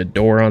just need a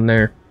door on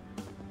there.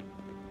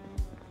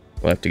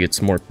 We'll have to get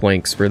some more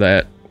planks for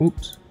that.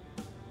 Oops.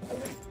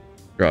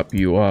 Drop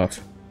you off.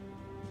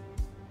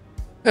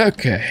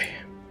 Okay.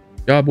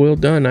 Job well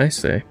done, I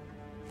say.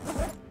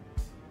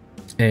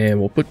 And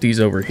we'll put these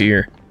over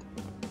here.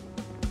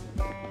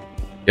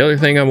 The other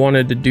thing I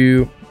wanted to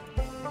do,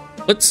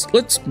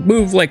 let's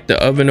move like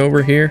the oven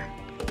over here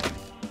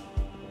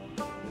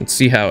and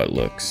see how it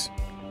looks.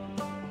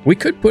 We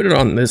could put it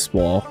on this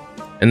wall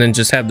and then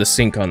just have the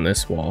sink on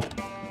this wall.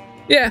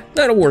 Yeah,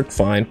 that'll work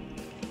fine.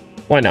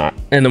 Why not?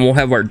 And then we'll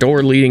have our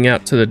door leading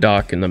out to the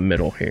dock in the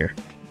middle here.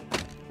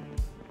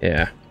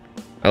 Yeah,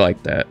 I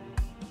like that.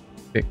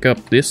 Pick up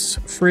this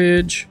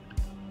fridge.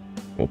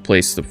 We'll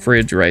place the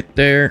fridge right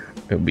there.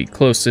 It'll be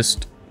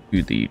closest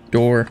to the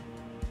door.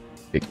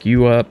 Pick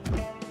you up.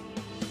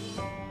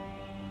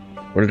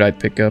 What did I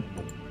pick up?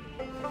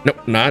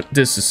 Nope, not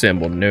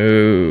disassemble.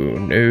 No,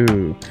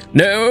 no,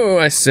 no,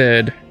 I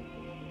said.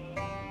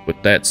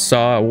 Put that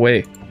saw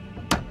away.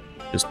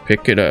 Just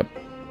pick it up.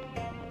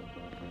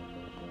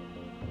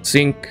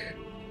 Sink.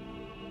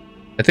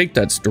 I think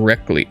that's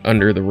directly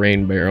under the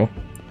rain barrel.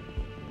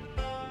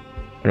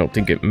 I don't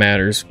think it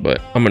matters,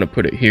 but I'm gonna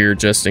put it here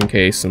just in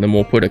case, and then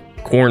we'll put a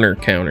corner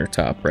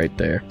countertop right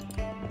there.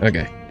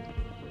 Okay.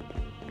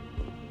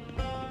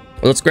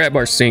 Let's grab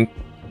our sink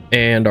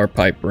and our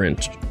pipe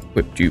wrench.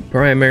 Put you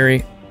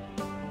primary.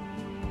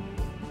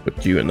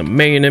 Put you in the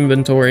main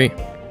inventory.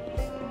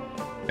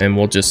 And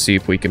we'll just see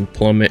if we can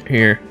plumb it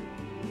here.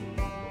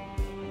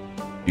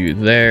 You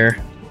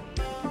there.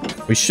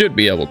 We should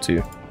be able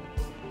to.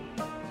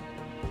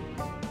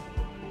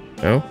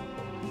 No?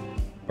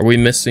 Are we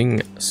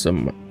missing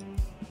some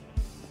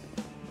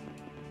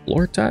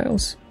floor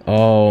tiles?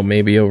 Oh,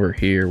 maybe over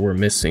here we're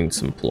missing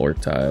some floor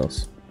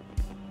tiles.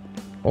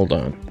 Hold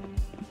on.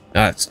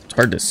 Ah, it's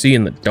hard to see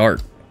in the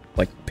dark.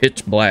 Like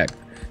pitch black.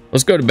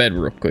 Let's go to bed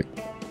real quick.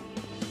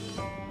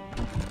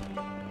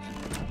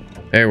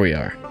 There we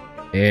are.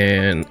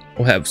 And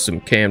we'll have some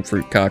canned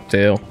fruit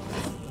cocktail.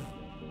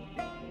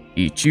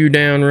 Eat you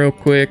down real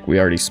quick. We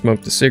already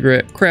smoked a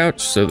cigarette.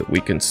 Crouch so that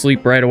we can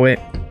sleep right away.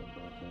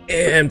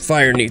 And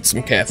fire needs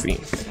some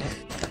caffeine.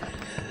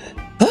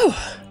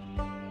 Oh.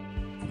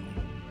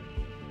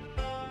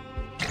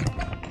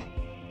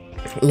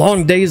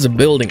 Long days of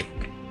building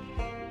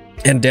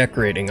and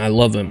decorating. I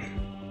love them.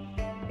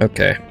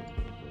 Okay.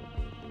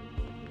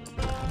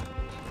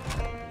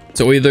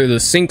 So either the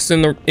sink's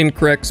in the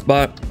incorrect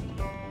spot,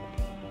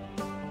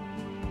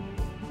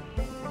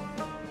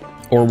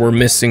 or we're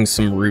missing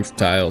some roof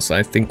tiles.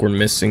 I think we're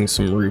missing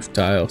some roof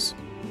tiles.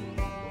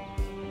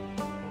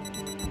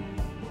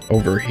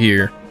 Over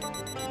here.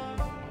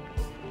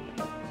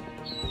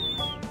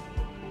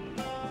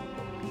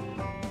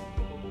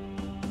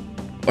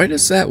 Why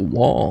does that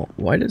wall?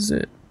 Why does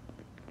it?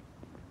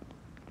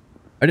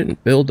 I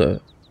didn't build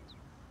a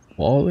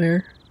wall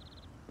there.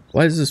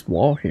 Why is this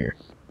wall here?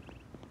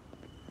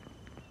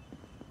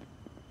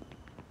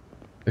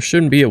 There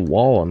shouldn't be a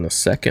wall on the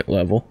second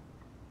level.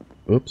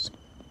 Oops.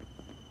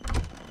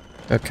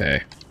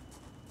 Okay.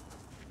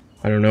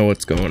 I don't know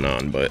what's going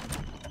on, but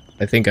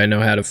I think I know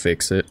how to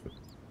fix it.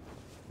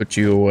 Put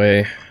you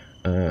away.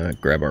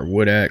 Grab our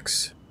wood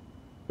axe.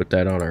 Put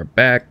that on our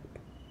back.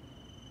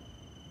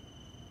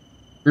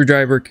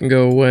 Screwdriver can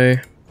go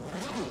away.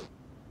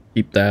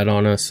 Keep that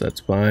on us,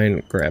 that's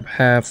fine. Grab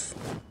half.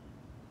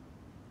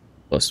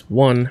 Plus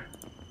 1.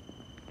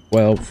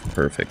 12.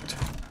 Perfect.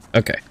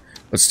 Okay,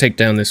 let's take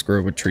down this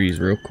grove of trees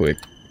real quick.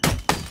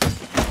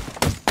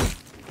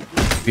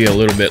 Be a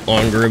little bit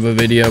longer of a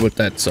video, but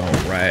that's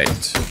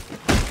alright.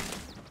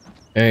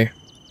 Okay.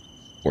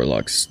 4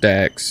 log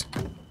stacks.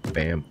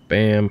 Bam,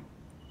 bam.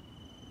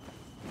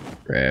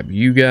 Grab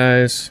you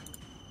guys.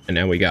 And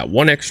now we got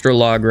 1 extra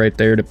log right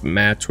there to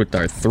match with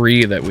our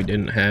 3 that we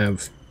didn't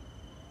have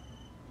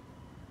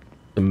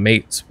the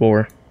mates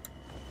for.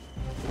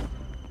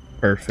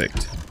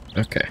 Perfect.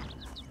 Okay.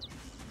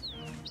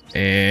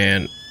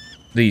 And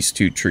these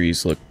 2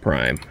 trees look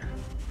prime.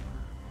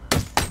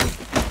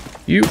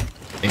 You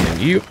and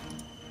you.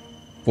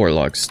 4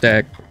 log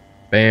stack.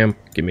 Bam.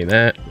 Give me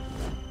that.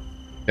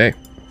 Okay.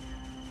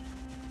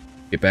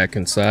 Get back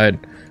inside.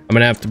 I'm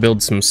gonna have to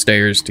build some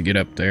stairs to get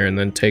up there and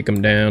then take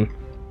them down.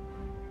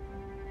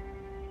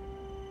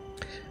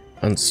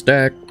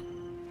 Unstack.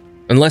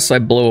 Unless I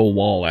blow a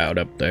wall out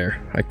up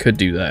there. I could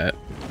do that.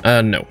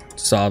 No.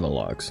 Saw the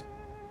logs.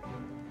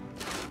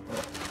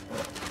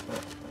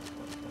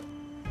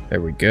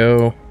 There we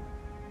go.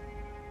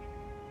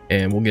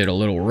 And we'll get a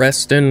little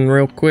rest in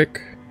real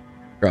quick.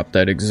 Drop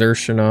that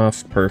exertion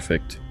off.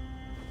 Perfect.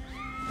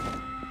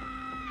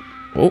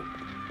 Oh.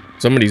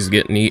 Somebody's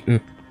getting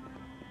eaten.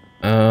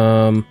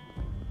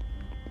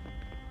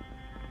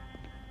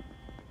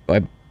 If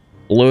I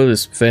blow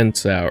this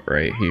fence out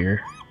right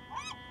here,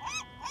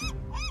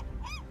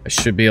 I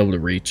should be able to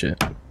reach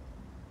it.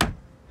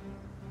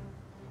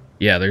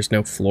 Yeah, there's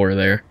no floor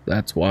there.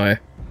 That's why.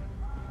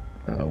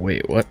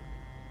 Wait, what?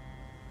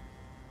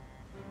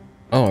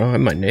 Oh, I don't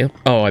have my nail.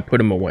 Oh, I put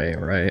them away.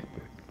 Right.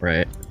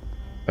 Right.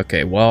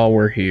 Okay, while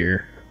we're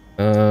here,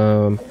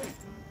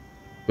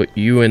 put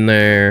you in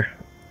there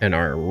and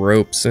our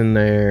ropes in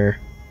there.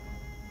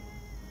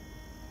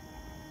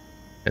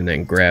 And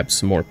then grab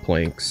some more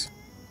planks.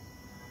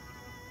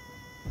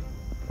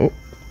 Oh.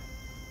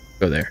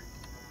 Go there.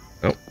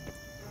 Oh.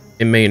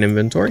 In main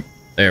inventory.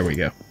 There we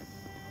go.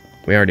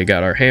 We already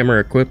got our hammer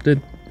equipped.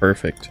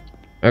 Perfect.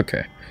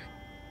 Okay.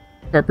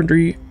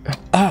 Carpentry.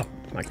 Oh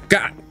my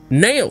god.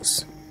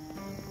 Nails!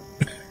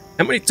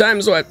 How many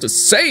times do I have to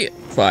say it?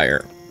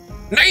 Fire.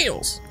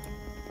 Nails!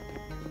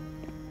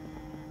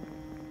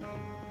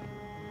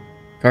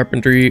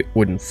 Carpentry.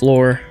 Wooden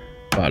floor.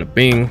 Bada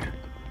bing.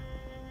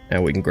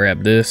 Now we can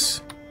grab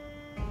this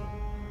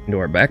into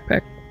our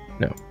backpack.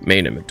 No,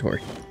 main inventory.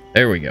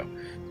 There we go.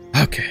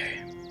 Okay.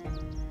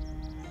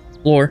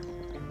 Floor.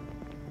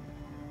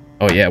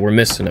 Oh yeah, we're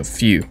missing a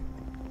few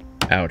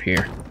out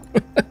here.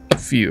 A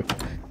few.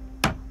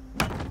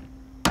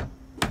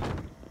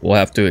 We'll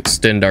have to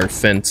extend our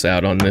fence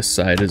out on this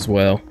side as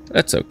well.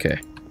 That's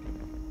okay.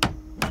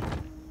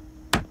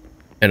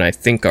 And I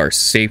think our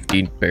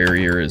safety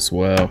barrier as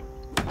well.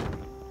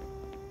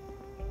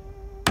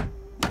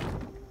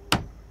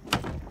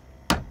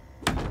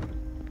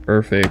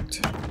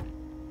 Perfect.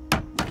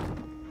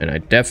 And I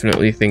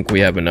definitely think we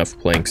have enough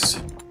planks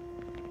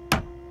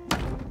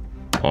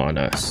on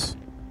us.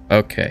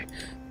 Okay.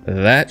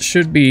 That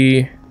should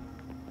be...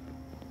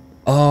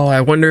 Oh, I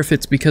wonder if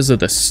it's because of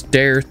the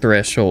stair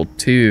threshold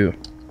too.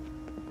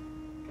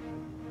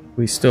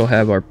 We still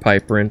have our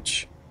pipe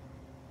wrench.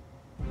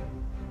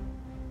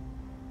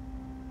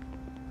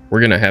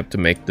 We're gonna have to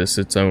make this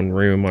its own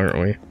room, aren't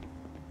we?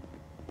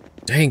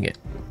 Dang it.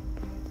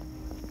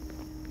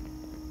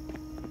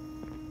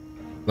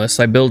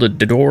 Unless I build a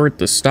door at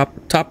the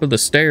top of the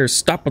stairs.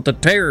 Stop at the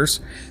stairs.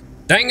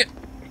 Dang it.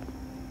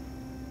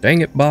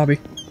 Dang it, Bobby.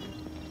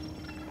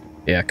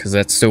 Yeah, because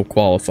that's still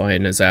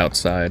qualifying as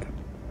outside.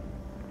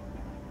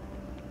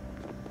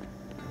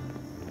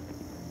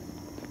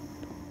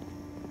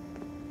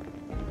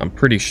 I'm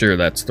pretty sure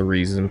that's the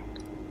reason.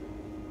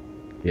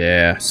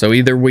 Yeah, so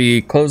either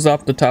we close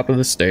off the top of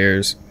the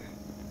stairs,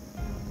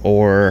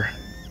 or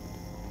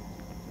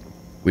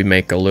we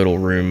make a little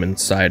room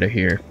inside of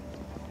here.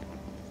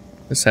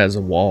 This has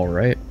a wall,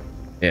 right?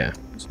 Yeah,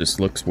 it just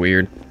looks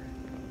weird.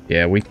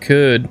 Yeah, we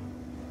could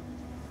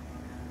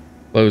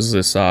close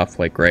this off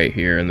like right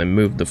here and then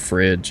move the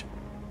fridge.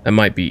 That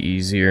might be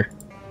easier.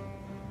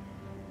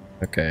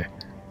 Okay.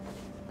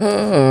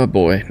 Oh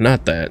boy,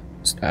 not that.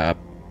 Stop.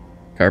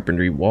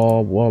 Carpentry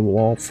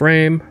wall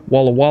frame.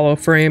 Walla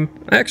frame.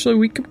 Actually,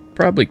 we could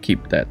probably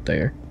keep that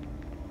there.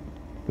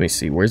 Let me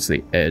see, where's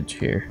the edge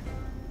here?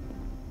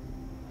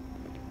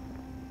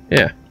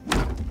 Yeah.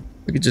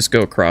 We could just go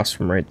across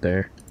from right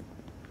there.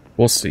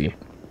 We'll see.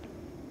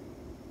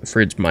 The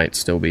fridge might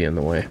still be in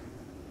the way.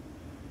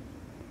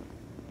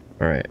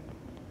 Alright.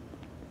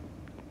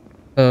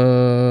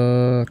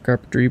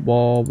 Carpentry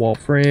wall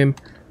frame.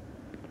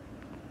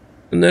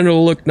 And then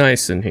it'll look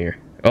nice in here.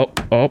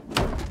 Oh.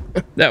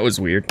 That was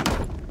weird.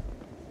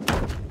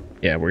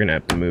 Yeah, we're gonna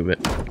have to move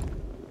it.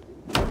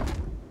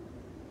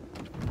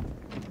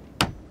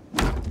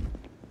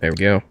 There we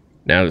go.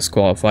 Now this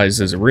qualifies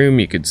as a room.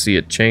 You could see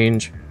it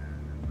change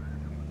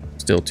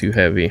Still too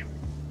heavy.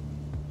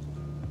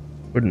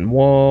 Wooden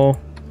wall.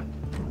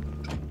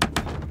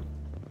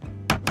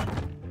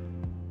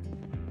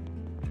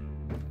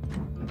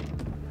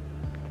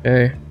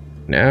 Okay,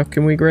 now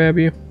can we grab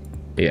you?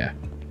 Yeah.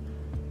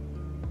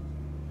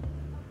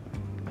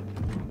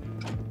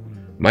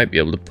 Might be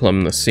able to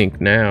plumb the sink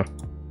now.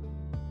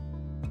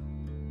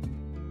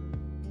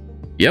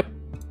 Yep,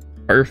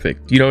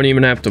 perfect. You don't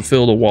even have to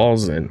fill the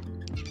walls in.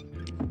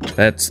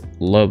 That's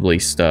lovely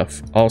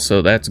stuff.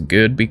 Also, that's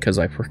good because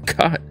I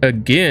forgot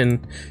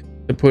again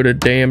to put a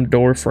damn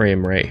door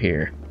frame right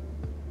here.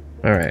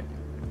 All right.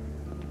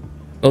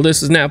 Well,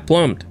 this is now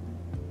plumbed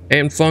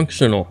and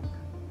functional.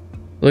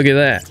 Look at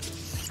that.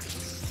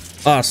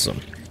 Awesome.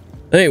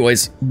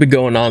 Anyways, been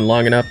going on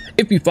long enough.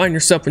 If you find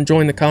yourself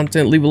enjoying the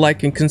content, leave a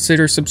like and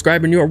consider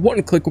subscribing. You are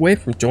one click away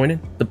from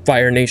joining the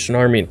Fire Nation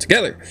Army, and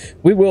together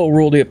we will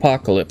rule the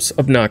apocalypse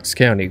of Knox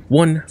County,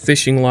 one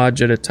fishing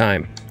lodge at a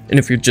time. And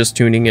if you're just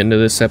tuning into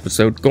this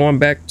episode, go on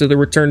back to the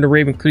Return to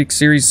Ravencreek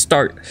series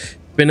start. It's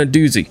been a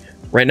doozy.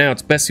 Right now,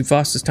 it's Bessie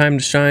Foss's time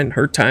to shine.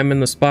 Her time in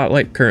the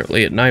spotlight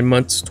currently at 9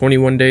 months,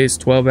 21 days,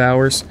 12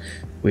 hours.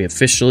 We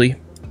officially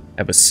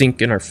have a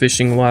sink in our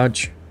fishing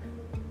lodge,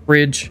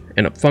 fridge,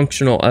 and a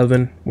functional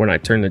oven when I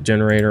turn the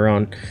generator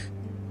on.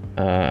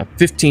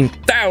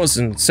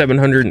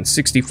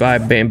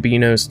 15,765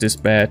 Bambinos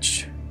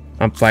dispatched.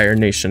 I'm Fire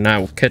Nation. I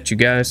will catch you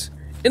guys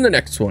in the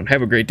next one.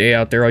 Have a great day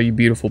out there, all you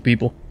beautiful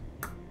people.